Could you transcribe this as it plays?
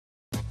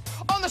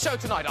show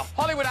tonight, a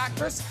Hollywood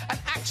actress, an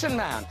action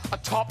man, a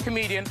top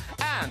comedian,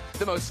 and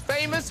the most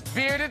famous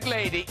bearded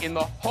lady in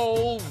the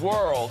whole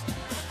world.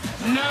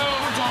 No,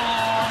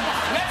 Dawn!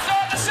 Let's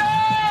start the show!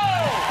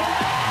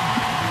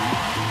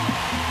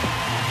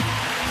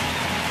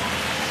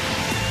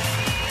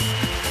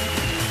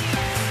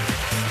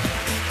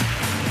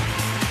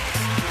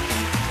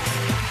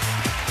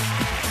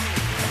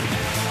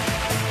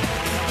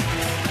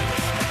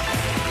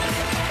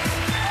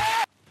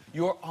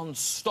 You're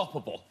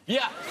unstoppable.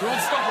 Yeah, you're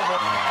unstoppable.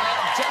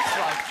 Just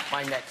like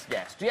my next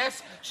guest.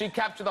 Yes, she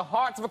captured the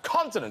hearts of a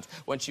continent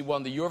when she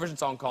won the Eurovision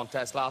Song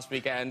Contest last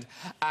weekend.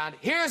 And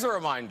here's a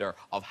reminder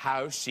of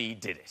how she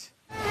did it.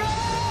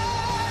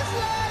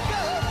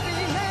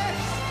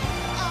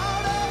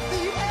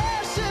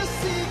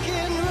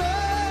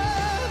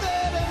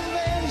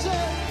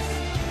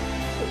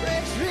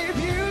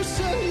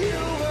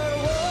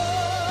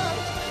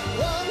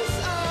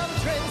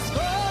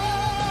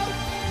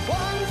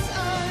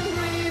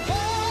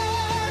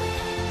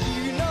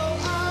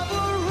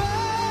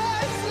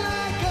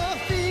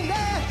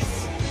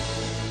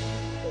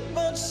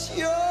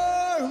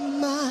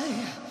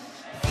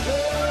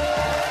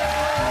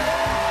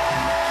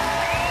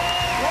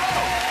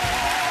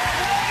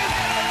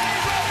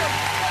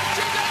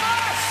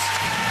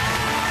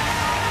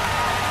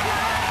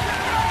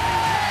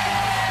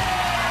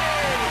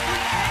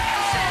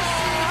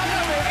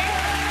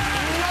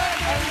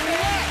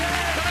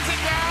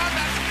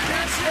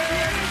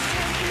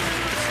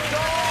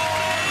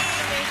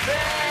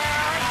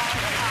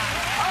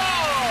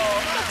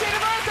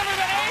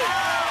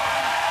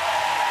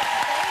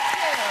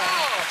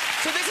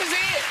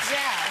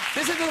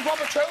 This is the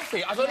proper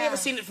trophy. I've only ever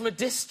seen it from a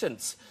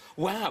distance.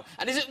 Wow.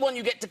 And is it one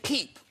you get to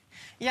keep?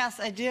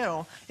 Yes, I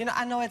do. You know,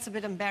 I know it's a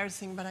bit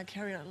embarrassing, but I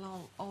carry it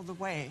along all the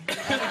way.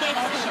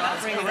 I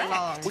bring it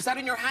along. Was that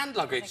in your hand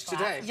luggage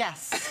today?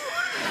 Yes.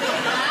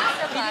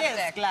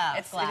 Plastic. Glass.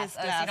 It's glass. It is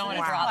glass. So you don't want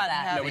to drop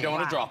that. No, we don't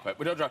want to drop it.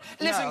 We don't drop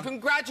it. Listen, No.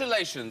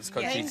 congratulations,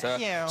 Conchita.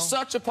 Thank you.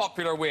 Such a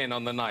popular win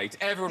on the night.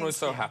 Everyone was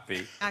so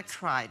happy. I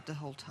cried the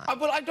whole time.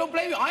 Well, I don't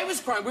blame you. I was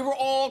crying. We were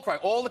all crying.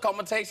 All the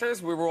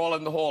commentators, we were all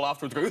in the hall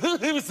afterwards going,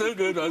 it was so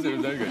good, it was so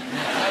good.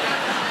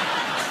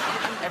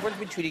 Everyone's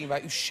been tweeting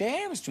about you.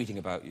 Cher was tweeting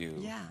about you.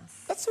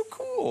 Yes. That's so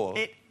cool.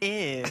 It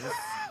is.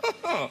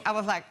 I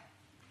was like,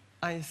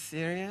 are you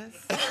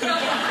serious? You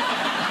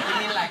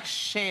mean like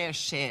Cher?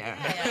 You're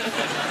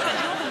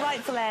the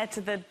rightful heir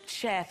to the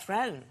Cher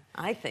throne,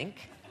 I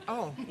think.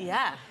 Oh.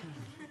 Yeah.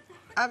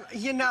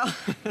 You know...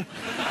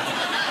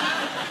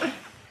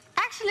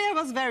 Actually, I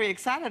was very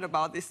excited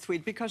about this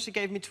tweet because she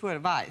gave me two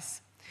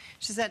advice.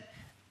 She said,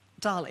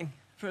 darling,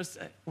 first...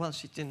 well,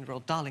 she didn't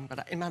wrote darling,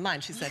 but in my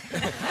mind she said...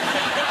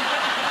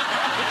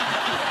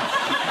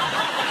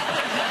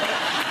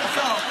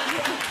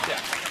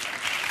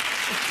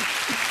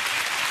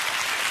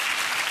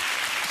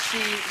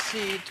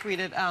 She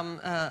tweeted,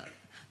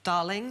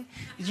 darling,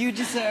 you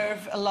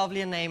deserve a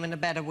lovelier name and a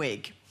better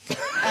wig. Oh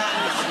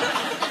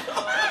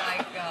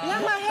my God. Yeah,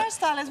 my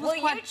hairstylist was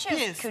quite pissed. Well,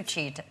 you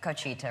chose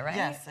Conchita, right?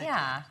 Yes,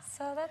 yeah.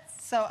 So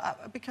that's... So,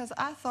 because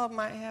I thought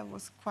my hair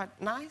was quite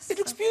nice. It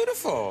looks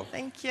beautiful.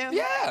 Thank you.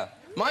 Yeah.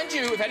 Mind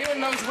you, if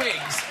anyone knows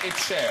wigs,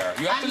 it's Cher.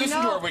 You have to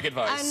listen to her wig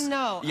advice. I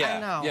know, yeah, I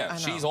know. Yeah,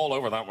 she's all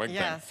over that wig thing.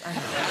 Yes, I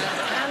know.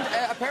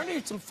 And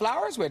apparently some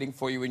flowers waiting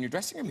for you in your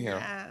dressing room here.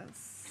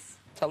 Yes.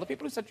 Tell the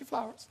people who sent you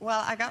flowers.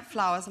 Well, I got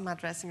flowers in my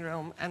dressing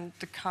room, and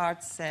the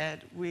card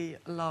said, "We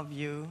love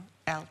you,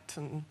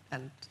 Elton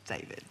and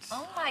David."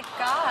 Oh, my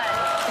God.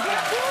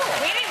 Yeah, cool.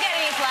 We didn't get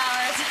any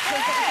flowers.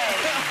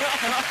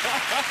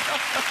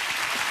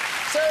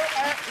 So,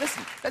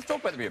 listen, let's talk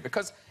about the beard,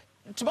 because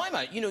to my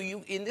mind, you know,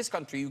 in this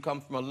country, you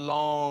come from a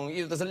long...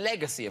 there's a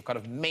legacy of kind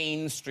of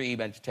mainstream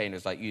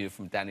entertainers like you,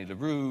 from Danny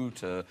LaRue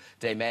to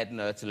Dame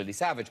Edna to Lily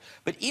Savage.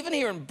 But even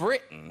here in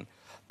Britain,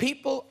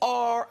 people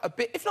are a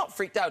bit, if not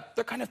freaked out,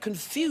 they're kind of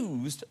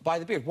confused by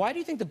the beard. Why do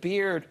you think the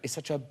beard is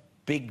such a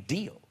big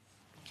deal?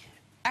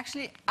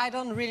 Actually, I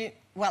don't really...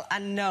 Well, I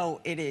know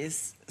it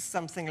is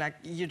something like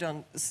you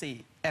don't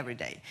see every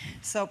day.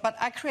 So, but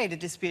I created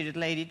this bearded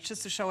lady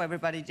just to show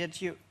everybody that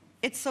you...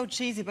 It's so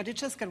cheesy, but you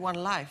just get one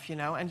life, you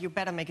know, and you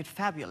better make it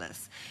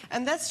fabulous.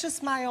 And that's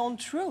just my own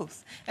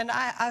truth. And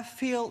I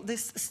feel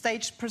this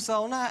stage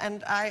persona,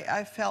 and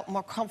I felt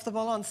more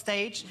comfortable on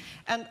stage.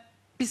 And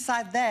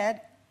beside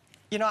that,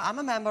 you know, I'm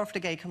a member of the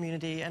gay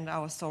community, and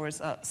our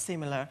stories are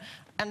similar.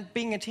 And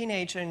being a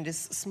teenager in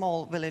this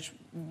small village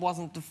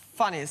wasn't the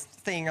funniest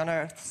thing on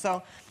earth.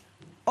 So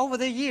over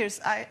the years,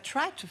 I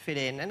tried to fit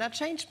in, and I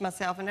changed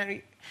myself in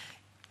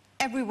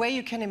every way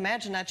you can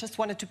imagine. I just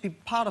wanted to be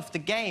part of the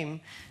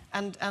game.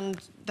 And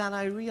then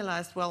I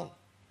realized, well,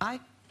 I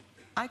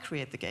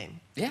create the game.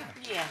 Yeah.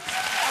 Yes.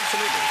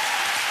 Absolutely.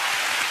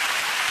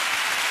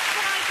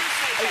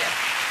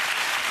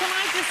 Can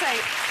I just say,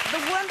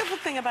 the wonderful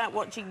thing about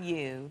watching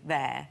you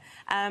there,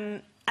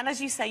 and as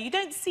you say, you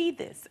don't see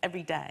this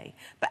every day,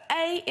 but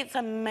A, it's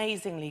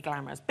amazingly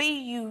glamorous. B,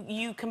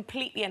 you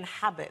completely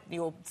inhabit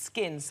your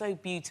skin so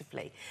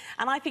beautifully.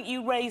 And I think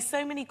you raise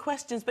so many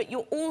questions, but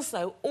you're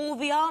also all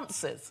the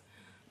answers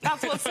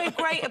That's what's so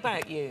great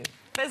about you.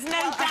 There's no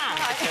doubt.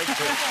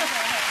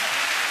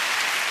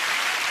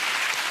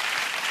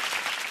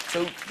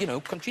 So, you know,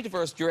 Conchita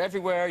Wurst, you're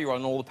everywhere, you're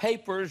on all the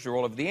papers, you're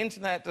all over the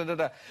internet,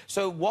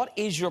 So what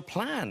is your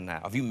plan now?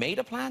 Have you made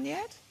a plan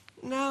yet?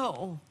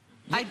 No,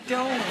 I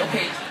don't.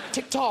 Okay,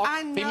 TikTok,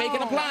 I know, be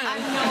making a plan. I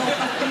know,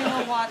 but you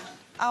know what?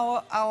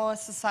 Our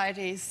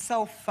society is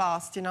so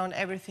fast, you know, and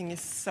everything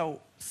is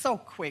so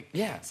quick.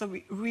 Yeah. So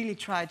we really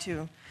try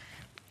to,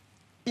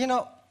 you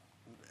know,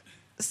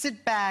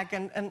 sit back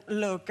and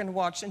look and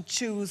watch and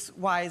choose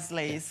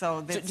wisely.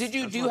 So, So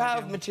do you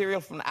have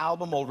material from an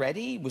album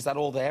already? Was that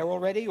all there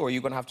already, or are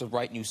you going to have to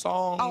write new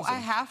songs? Oh, I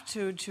have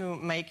to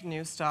make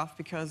new stuff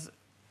because,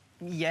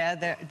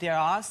 yeah, there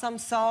are some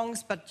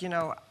songs, but you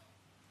know,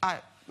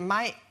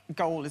 my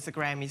goal is a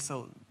Grammy,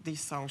 so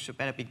these songs should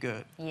better be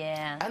good.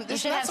 Yeah. And you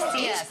should have that's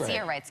Sia. great.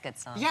 Sia writes good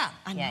songs. Yeah,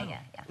 I know. Yeah.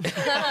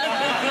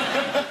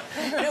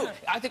 No,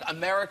 I think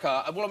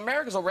America... Well,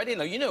 America's already,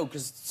 though, you know,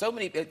 because so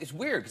many... It's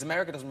weird, because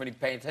America doesn't really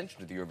pay attention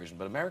to the Eurovision,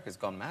 but America's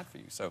gone mad for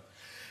you, so...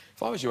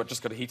 If I was you, I'd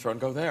just go to Heathrow and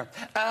go there.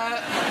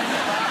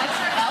 I'm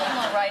sure Elton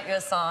will write you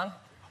a song.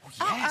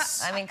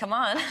 Yes. I mean, come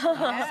on.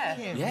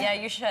 Yeah. Yeah,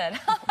 you should.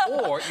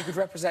 Or you could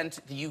represent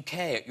the UK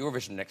at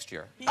Eurovision next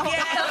year. Yeah. Can you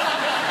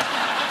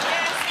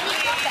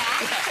go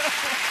back?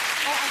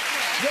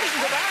 Yeah, you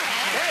can go back.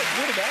 Yeah,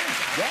 good again.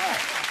 Yeah.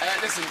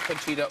 Listen,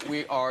 Conchita,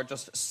 we are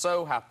just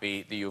so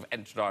happy that you've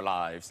entered our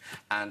lives,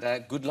 and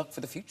good luck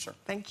for the future.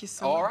 Thank you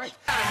so much. All right.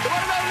 The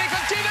one and only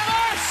Conchita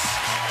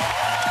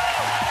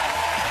Wurst!